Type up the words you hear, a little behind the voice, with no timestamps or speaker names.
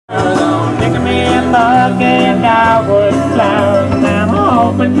bucket dogwood flowers, and I'm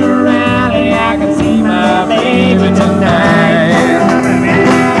hoping to rally I can see my baby tonight.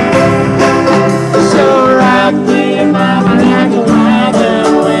 So rock me, mama, like a wagon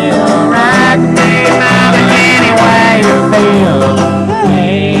wheel. Rock me, mama, any way you feel.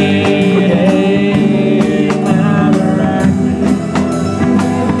 Hey, hey, mama, rock me.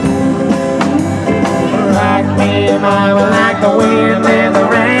 Rock me, mama, like the wind and the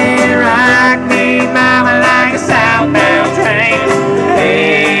rain. Rock me, mama, like a southbound train.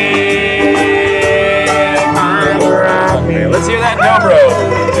 Hey, mama, rock me. Let's hear that dobro.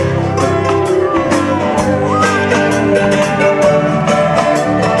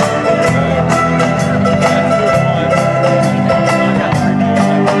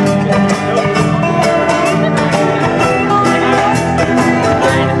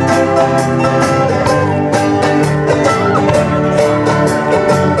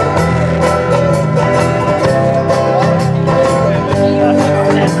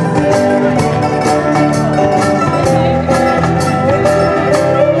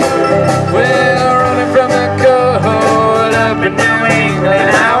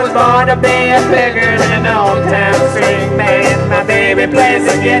 To be a bigger than an old town string band. My baby plays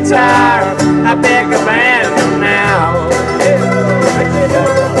the guitar, I pick a band now.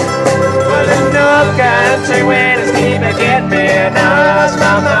 Well, there's no country winners keep it getting me. Now it's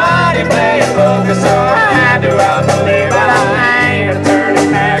my money playing poker, so I do I believe, but I ain't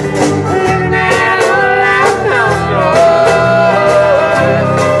turning back.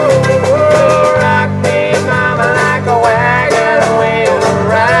 Rock me, mama, like a wagon wheel.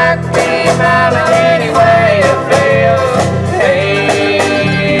 Rock me, mama, any way you feel. Hey,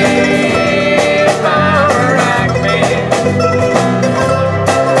 mama, rock me.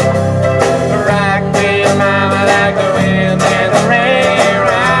 Rock me, mama, like the wind and the rain.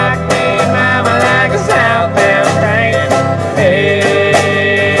 Rock me, mama, like a southbound train. Hey,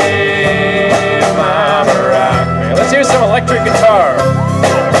 mama, rock me. Let's hear some electric guitar.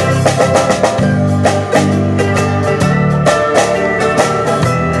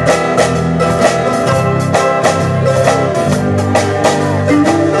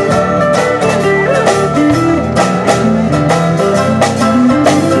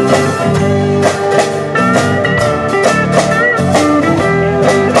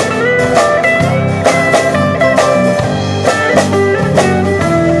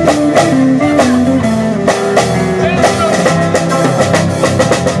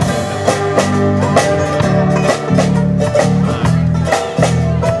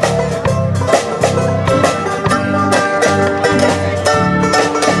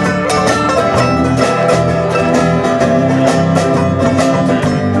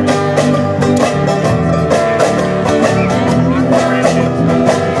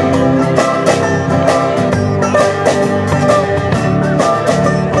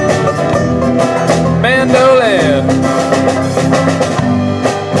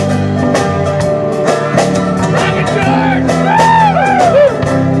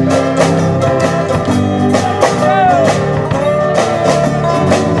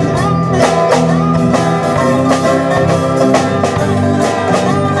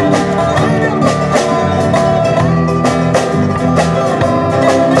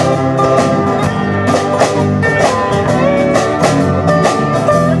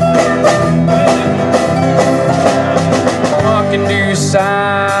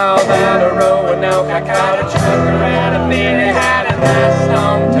 South out of Roanoke, I caught a trucker and a Billy had a nice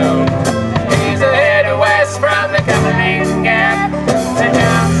long toe.